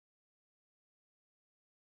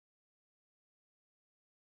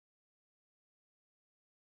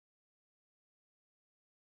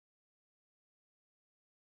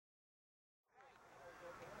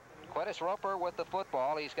Quintus Roper with the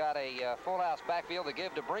football. He's got a full house backfield to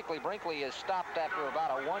give to Brinkley. Brinkley is stopped after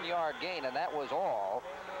about a 1-yard gain, and that was all.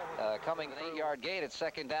 Coming an 8-yard gain at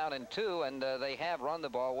 2nd down and 2, and they have run the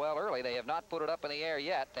ball well early. They have not put it up in the air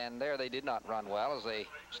yet, and there they did not run well as they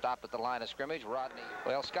stopped at the line of scrimmage. Rodney.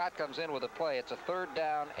 Well, Scott comes in with a play. It's a 3rd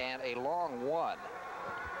down and a long 1.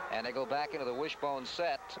 And they go back into the wishbone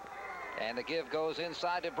set. And the give goes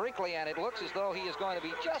inside to Brinkley, and it looks as though he is going to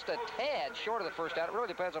be just a tad short of the 1st down. It really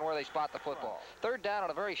depends on where they spot the football. 3rd down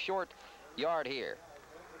on a very short yard here.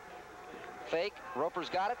 Fake. Roper's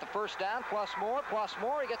got it. The 1st down, plus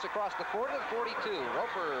more. He gets across the 40 to the 42.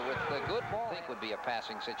 Roper with the good ball. I think would be a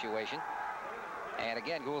passing situation. And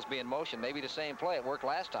again, Goolsby in motion. Maybe the same play. It worked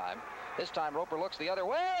last time. This time Roper looks the other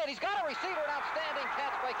way, and he's got a receiver. An outstanding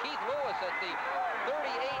catch by Keith Lewis at the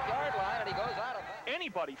 38-yard line, and he goes out of bounds.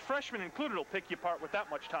 Anybody, freshman included, will pick you apart with that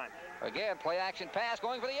much time. Again, play action pass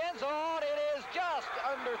going for the end zone. It is just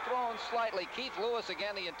underthrown slightly. Keith Lewis,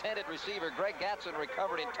 again, the intended receiver. Greg Gatson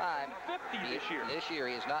recovered in time. 50 this year. This year,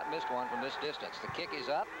 he has not missed one from this distance. The kick is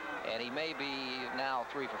up, and he may be now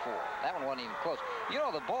 3 for 4. That one wasn't even close. You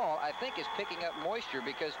know, the ball, I think, is picking up moisture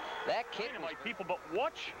because that kick was... people, but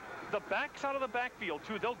watch the backs out of the backfield,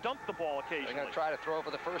 too. They'll dump the ball occasionally. They're going to try to throw for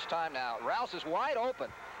the first time now. Rouse is wide open,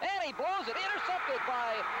 and he blows it. Intercepted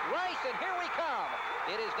by Rice, and here we come.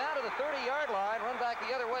 It is down to the 30-yard line, run back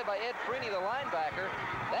the other way by Ed Freeney, the linebacker.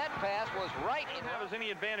 That pass was right in. That was any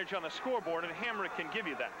advantage on the scoreboard, and Hamrick can give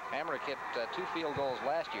you that. Hamrick hit 2 field goals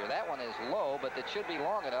last year. That one is low, but it should be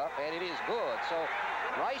long enough, and it is good. So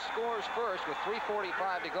Rice scores first with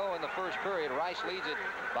 3:45 to go in the first period. Rice leads it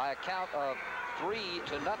by a count of 3-0.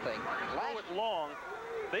 Throw it long.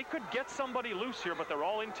 They could get somebody loose here, but they're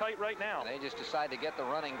all in tight right now. They just decide to get the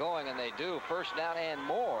running going, and they do. 1st down and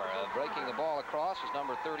more. Breaking the ball across is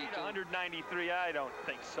number 32. 193, I don't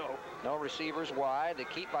think so. No receivers wide. The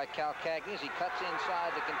keep by Cal Cagney as he cuts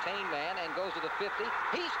inside the contained man and goes to the 50.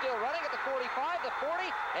 He's still running at the 45, the 40,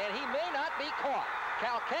 and he may not be caught.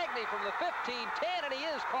 Cal Cagney from the 15-10, and he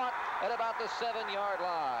is caught at about the 7-yard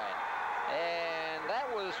line. And that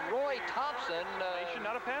was Roy Thompson.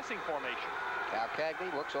 Not a passing formation. Cal Cagney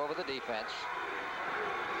looks over the defense.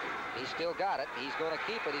 He's still got it. He's going to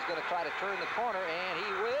keep it. He's going to try to turn the corner, and he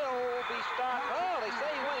will be stopped. Oh, they say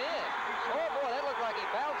he went in. Oh, boy, that looked like he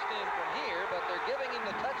bounced in from here, but they're giving him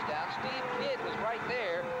the touchdown. Steve Kidd was right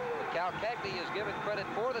there. But Cal Cagney is given credit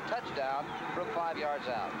for the touchdown from 5 yards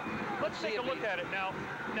out. Let's take a look at it now.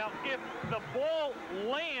 Now, if the ball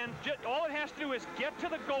lands, all it has to do is get to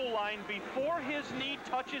the goal line before his knee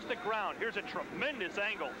touches the ground. Here's a tremendous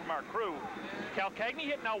angle from our crew. Cal Cagney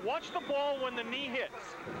hit. Now watch the ball when the knee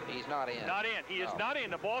hits. He's not in. Not in. He is not in.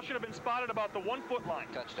 The ball should have been spotted about the 1-foot line.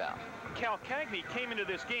 Touchdown. Cal Cagney came into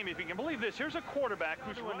this game, if you can believe this, here's a quarterback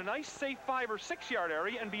who's in a nice, safe 5- or 6-yard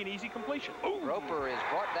area and be an easy completion. Ooh. Roper is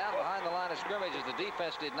brought down behind the line of scrimmage as the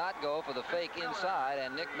defense did not go for the fake inside,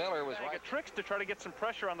 and Nick Miller was right. Tricks to try to get some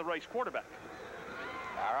pressure on the Rice quarterback.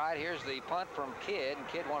 All right, here's the punt from Kidd. And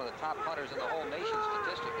Kidd, one of the top punters in the whole nation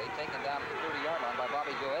statistically, taken down at the 30-yard line by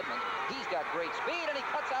Bobby Joe Edmonds. He's got great speed, and he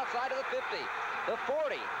cuts outside of the 50. The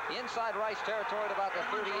 40, inside Rice territory at about the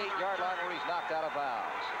 38-yard line where he's knocked out of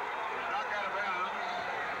bounds.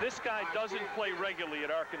 This guy doesn't play regularly at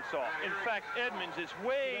Arkansas. In fact, Edmonds is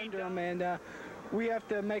way down. And we have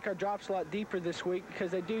to make our drops a lot deeper this week because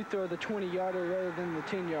they do throw the 20-yarder rather than the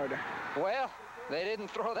 10-yarder. Well, they didn't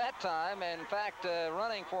throw that time. In fact,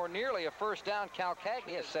 running for nearly a 1st down, Cal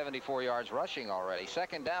Cagney has 74 yards rushing already.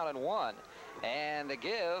 2nd down and 1. And the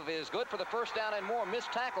give is good for the 1st down and more.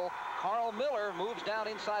 Missed tackle. Carl Miller moves down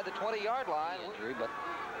inside the 20-yard line. Injury, but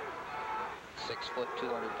 6-foot,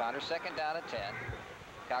 200-pounder. 2nd down and 10.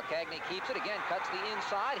 Cal Cagney keeps it again, cuts the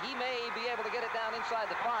inside. He may be able to get it down inside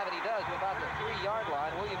the 5, and he does to about the 3-yard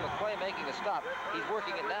line. William McClay making a stop. He's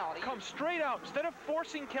working it now. Comes straight out. Instead of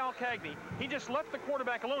forcing Cal Cagney, he just left the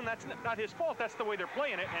quarterback alone. That's not his fault. That's the way they're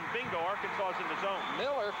playing it, and bingo, Arkansas is in the zone.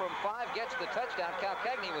 Miller from 5 gets the touchdown. Cal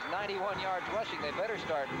Cagney with 91 yards rushing. They better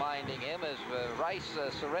start minding him as Rice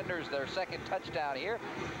surrenders their 2nd touchdown here,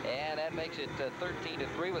 and that makes it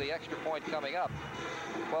 13-3 with the extra point coming up.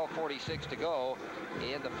 12:46 to go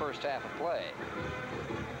in the 1st half of play.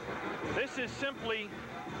 This is simply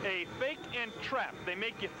a fake and trap. They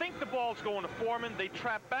make you think the ball's going to Foreman. They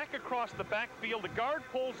trap back across the backfield. The guard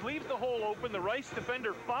pulls, leaves the hole open. The Rice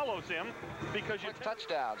defender follows him because you...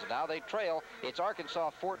 Touchdowns. Now they trail. It's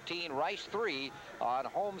Arkansas 14, Rice 3 on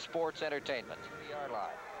Home Sports Entertainment. 3-yard line.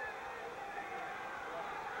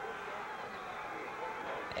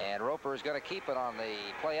 And Roper is going to keep it on the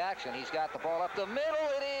play action. He's got the ball up the middle.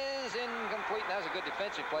 It is is incomplete. And that was a good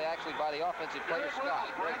defensive play, actually, by the offensive player, Scott.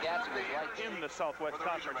 Greg Gadsden was right in the Southwest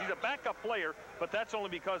Conference. He's a backup player, but that's only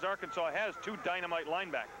because Arkansas has 2 dynamite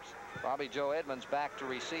linebackers. Bobby Joe Edmonds back to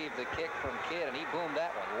receive the kick from Kidd, and he boomed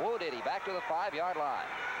that one. Whoa, did he? Back to the 5-yard line.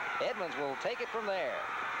 Edmonds will take it from there.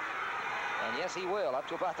 And yes, he will, up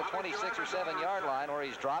to about the 26 or 7-yard line where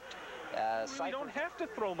he's dropped. We don't have to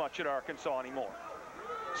throw much at Arkansas anymore.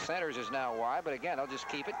 Centers is now wide, but again, they'll just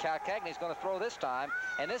keep it. Cagney's going to throw this time,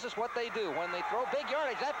 and this is what they do. When they throw big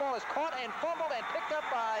yardage, that ball is caught and fumbled and picked up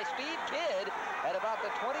by Steve Kidd at about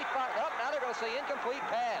the 25. Oh, now they're going to say incomplete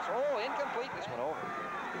pass. Oh, incomplete. This one over.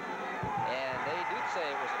 And they did say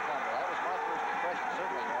it was a fumble. That was my first impression,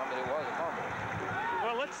 certainly, Norm, but it was a fumble.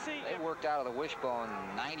 Well, let's see. They worked out of the wishbone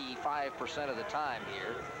 95% of the time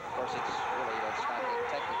here. Of course, it's really, that's not that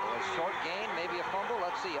technical. A short gain, maybe a fumble.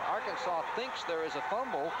 Let's see. Arkansas thinks there is a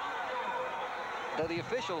fumble. Do the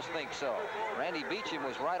officials think so? Randy Beecham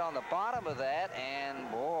was right on the bottom of that, and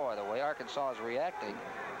boy, the way Arkansas is reacting.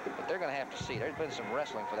 But they're going to have to see. There's been some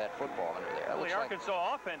wrestling for that football under there. Well, the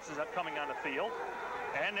Arkansas offense is coming on the field,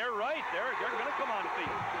 and they're right. They're going to come on the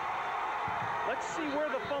field. Let's see where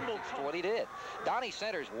the fumble comes. What he did. Donnie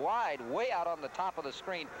Centers wide, way out on the top of the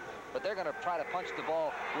screen, but they're going to try to punch the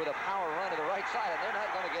ball with a power run to the right side, and they're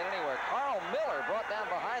not going to get anywhere. Carl Miller brought down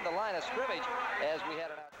behind the line of scrimmage as we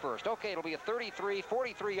had it out first. Okay, it'll be a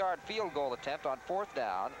 43-yard field goal attempt on 4th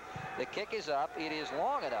down. The kick is up. It is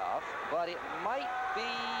long enough, but it might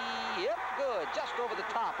be, yep, good, just over the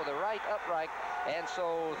top of the right upright. And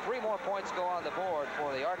so 3 more points go on the board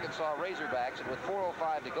for the Arkansas Razorbacks, and with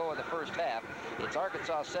 4:05 to go in the first half, it's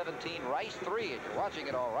Arkansas 17, Rice 3, and you're watching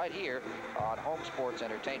it all right here on Home Sports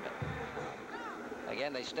Entertainment.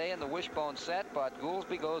 Again, they stay in the wishbone set, but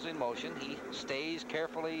Goolsby goes in motion. He stays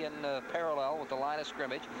carefully in parallel with the line of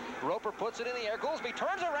scrimmage. Roper puts it in the air. Goolsby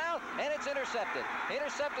turns around, and it's intercepted.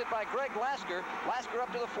 Intercepted by Greg Lasker. Lasker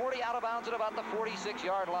up to the 40, out of bounds at about the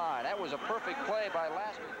 46-yard line. That was a perfect play by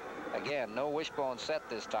Lasker. Again, no wishbone set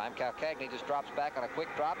this time. Cagney just drops back on a quick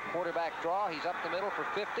drop. Quarterback draw. He's up the middle for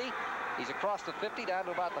 50. He's across the 50 down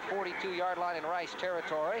to about the 42-yard line in Rice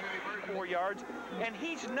territory. 4 yards, and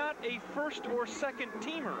he's not a first or second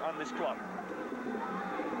teamer on this club.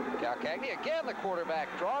 Cagney again the quarterback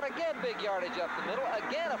draw, and again big yardage up the middle.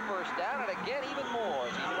 Again a first down, and again even more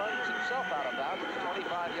as he runs himself out of bounds at the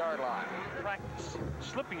 25-yard line. Practice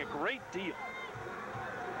slipping a great deal.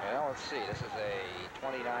 Well, let's see. This is a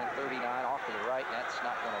 29-39 off to the right, and that's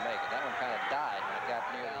not going to make it. That one kind of died when it got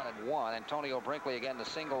near down at 1. Antonio Brinkley again, the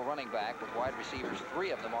single running back with wide receivers, 3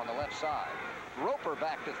 of them on the left side. Roper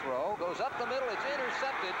back to throw, goes up the middle. It's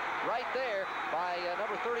intercepted right there by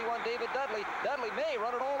number 31, David Dudley. Dudley may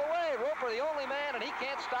run it all the way. Roper the only man, and he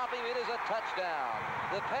can't stop him. It is a touchdown.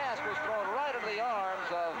 The pass was thrown right into the arms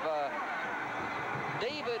of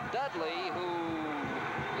David Dudley, who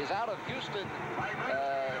is out of Houston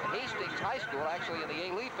Hastings High School, actually in the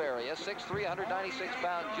A-Leaf area, 6'3",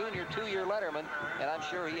 196-pound junior, 2-year letterman, and I'm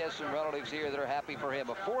sure he has some relatives here that are happy for him.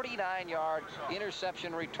 A 49-yard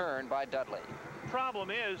interception return by Dudley. Problem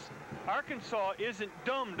is, Arkansas isn't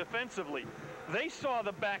dumb defensively. They saw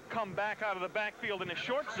the back come back out of the backfield in a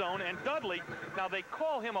short zone, and Dudley, now they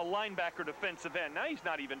call him a linebacker defensive end. Now he's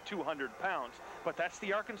not even 200 pounds, but that's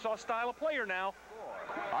the Arkansas style of player now.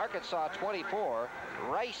 Arkansas 24,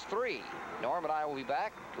 Rice 3. Norm and I will be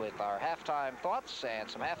back with our halftime thoughts and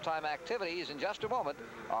some halftime activities in just a moment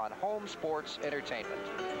on Home Sports Entertainment.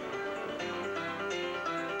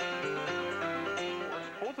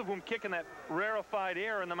 Both of them kicking that rarefied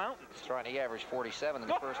air in the mountains. That's right, he averaged 47 in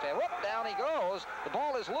the first half. Whoop, down he goes. The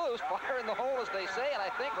ball is loose, fire in the hole, as they say, and I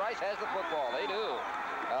think Rice has the football. They do.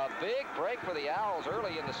 A big break for the Owls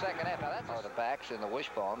early in the second half. Now that's the backs in the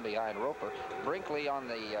wishbone behind Roper. Brinkley on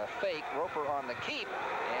the fake, Roper on the keep,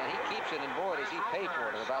 and he keeps it, and boy, does he pay for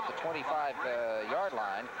it at about the 25-yard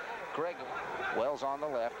line. Greg Wells on the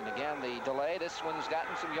left, and again the delay. This one's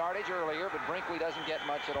gotten some yardage earlier, but Brinkley doesn't get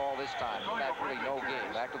much at all this time. In fact, really no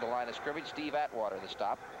gain. Back to the line of scrimmage. Steve Atwater the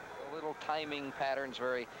stop. Little timing patterns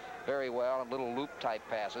very, very well, and little loop-type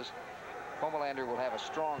passes. Homelander will have a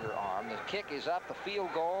stronger arm. The kick is up, the field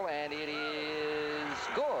goal, and it is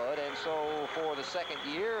good. And so for the second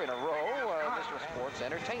year in a row, Mr. Sports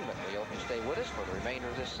Entertainment. We hope you stay with us for the remainder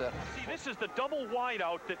of this. See, this is the double wide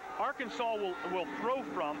out that Arkansas will throw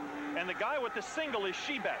from, and the guy with the single is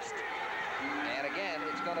Shebest. And again,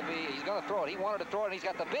 it's going to be, he's going to throw it. He wanted to throw it, and he's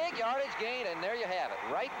got the big yardage gain, and there you have it.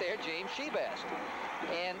 Right there, James Shebest.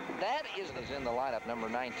 And that is in the lineup, number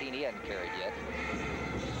 19. He hadn't carried yet.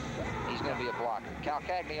 He's going to be a blocker.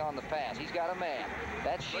 Calcagney on the pass. He's got a man.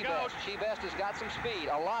 That's Shebest. Shebest has got some speed,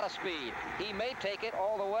 a lot of speed. He may take it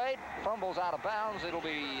all the way. Fumbles out of bounds. It'll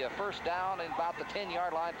be a first down in about the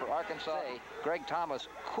 10-yard line for Arkansas. Greg Thomas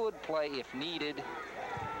could play if needed.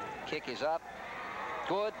 Kick is up.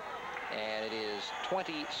 Good. And it is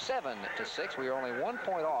 27-6. We are only 1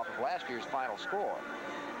 point off of last year's final score.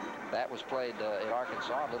 That was played at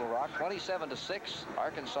Arkansas, Little Rock. 27-6.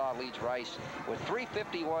 Arkansas leads Rice with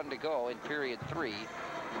 3:51 to go in period 3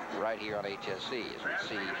 right here on HSC. As we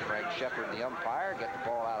see Frank Shepard, the umpire, get the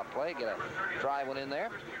ball out of play, get a dry one in there.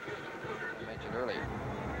 I mentioned earlier.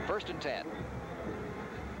 1st and 10.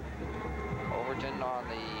 Overton on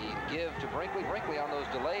the give to Brinkley. Brinkley on those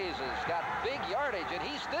delays has got big yardage, and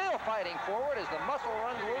he's still fighting forward as the muscle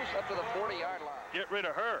runs loose up to the 40-yard line. Get rid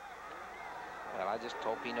of her. Well, I just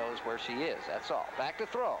hope he knows where she is. That's all. Back to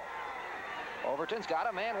throw. Overton's got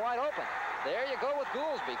a man wide open. There you go with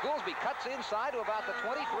Goolsby. Goolsby cuts inside to about the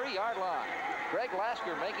 23-yard line. Greg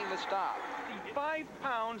Lasker making the stop. 5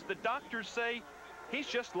 pounds, the doctors say he's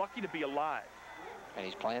just lucky to be alive. And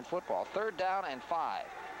he's playing football. 3rd down and 5.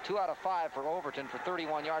 2 out of 5 for Overton for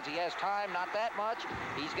 31 yards. He has time, not that much.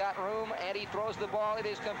 He's got room, and he throws the ball. It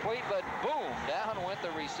is complete, but boom, down went the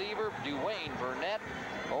receiver, Duane Burnett.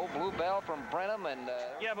 Old Blue Bell from Brenham. And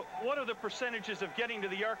yeah, but what are the percentages of getting to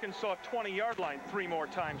the Arkansas 20-yard line 3 more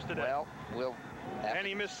times today? Well, we'll have and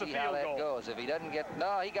he missed the see field how that goal. goes. If he doesn't get,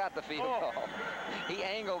 no, he got the field goal. He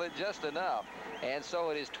angled it just enough. And so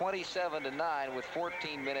it is 27-9 with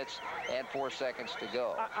 14 minutes and 4 seconds to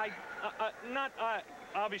go.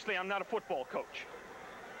 Obviously, I'm not a football coach,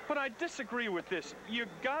 but I disagree with this. You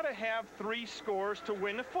got to have 3 scores to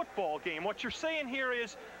win a football game. What you're saying here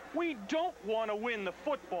is we don't want to win the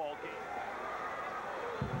football game.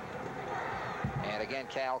 And again,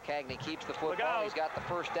 Calcagney keeps the football. He's got the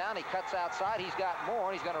first down. He cuts outside. He's got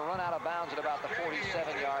more. He's going to run out of bounds at about the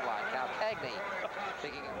 47-yard line.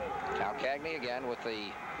 Calcagney again with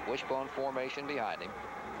the wishbone formation behind him.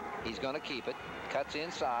 He's going to keep it. Cuts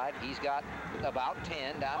inside. He's got about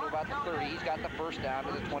 10 down to about the 30. He's got the first down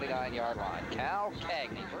to the 29-yard line.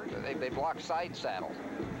 Calcagney. They block side saddle.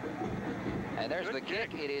 And there's the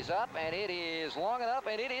kick. It is up, and it is long enough,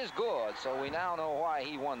 and it is good. So we now know why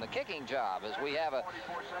he won the kicking job, as we have a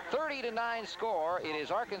 30-9 score. It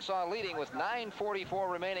is Arkansas leading with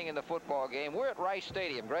 9:44 remaining in the football game. We're at Rice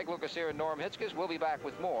Stadium. Greg Lucas here and Norm Hitzges. We'll be back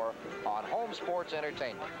with more on Home Sports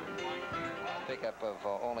Entertainment. Pickup of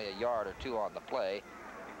only a yard or 2 on the play.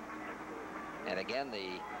 And again,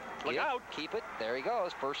 the Look out. Keep it. There he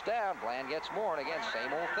goes. First down. Bland gets more. And again,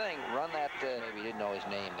 same old thing. Run that. Maybe he didn't know his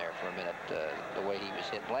name there for a minute, the way he was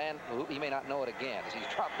hit. Bland, he may not know it again, as he's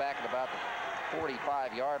dropped back at about the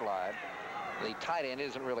 45-yard line. The tight end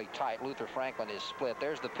isn't really tight. Luther Franklin is split.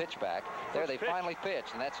 There's the pitch back. There they finally pitch,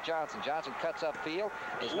 and that's Johnson. Johnson cuts upfield.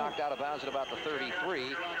 Is knocked out of bounds at about the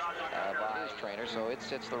 33 by his trainer, so it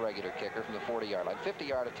sits the regular kicker from the 40-yard line.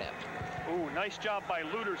 50-yard attempt. Ooh, nice job by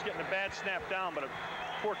Luters getting a bad snap down, but a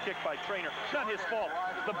poor kick by Trainer. Not his fault.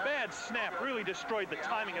 The bad snap really destroyed the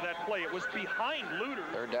timing of that play. It was behind Luters.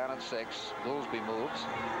 3rd down and 6. Goolsby moves.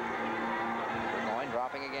 Burgoyne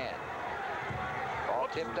dropping again. Ball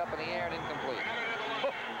tipped up in the air and incomplete.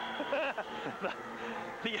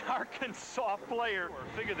 The Arkansas player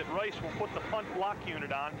figured that Rice will put the punt block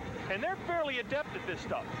unit on, and they're fairly adept at this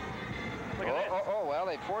stuff. Look at that. Well,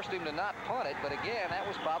 they forced him to not punt it, but again, that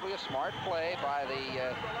was probably a smart play by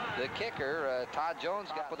the kicker. Todd Jones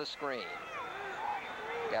got with a screen.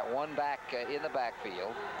 Got one back in the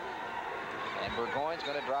backfield, and Burgoyne's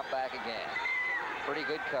going to drop back again. Pretty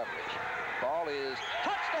good coverage. Ball is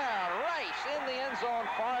touchdown, Rice in the end zone,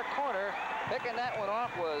 far corner. Picking that one off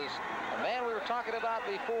was a man we were talking about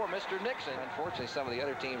before, Mr. Nixon. Unfortunately, some of the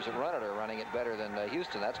other teams that run it are running it better than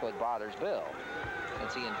Houston. That's what bothers Bill,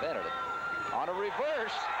 since he invented it. On a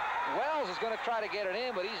reverse, Wells is going to try to get it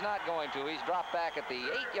in, but he's not going to. He's dropped back at the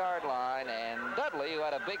 8-yard line, and Dudley, who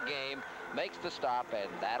had a big game, makes the stop, and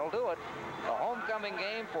that'll do it. The homecoming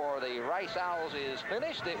game for the Rice Owls is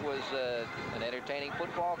finished. It was an entertaining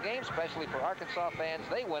football game, especially for Arkansas fans.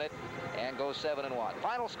 They win it and go 7-1.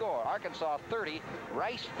 Final score, Arkansas 30,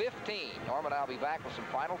 Rice 15. Norm and I'll be back with some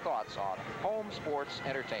final thoughts on Home Sports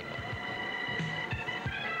Entertainment.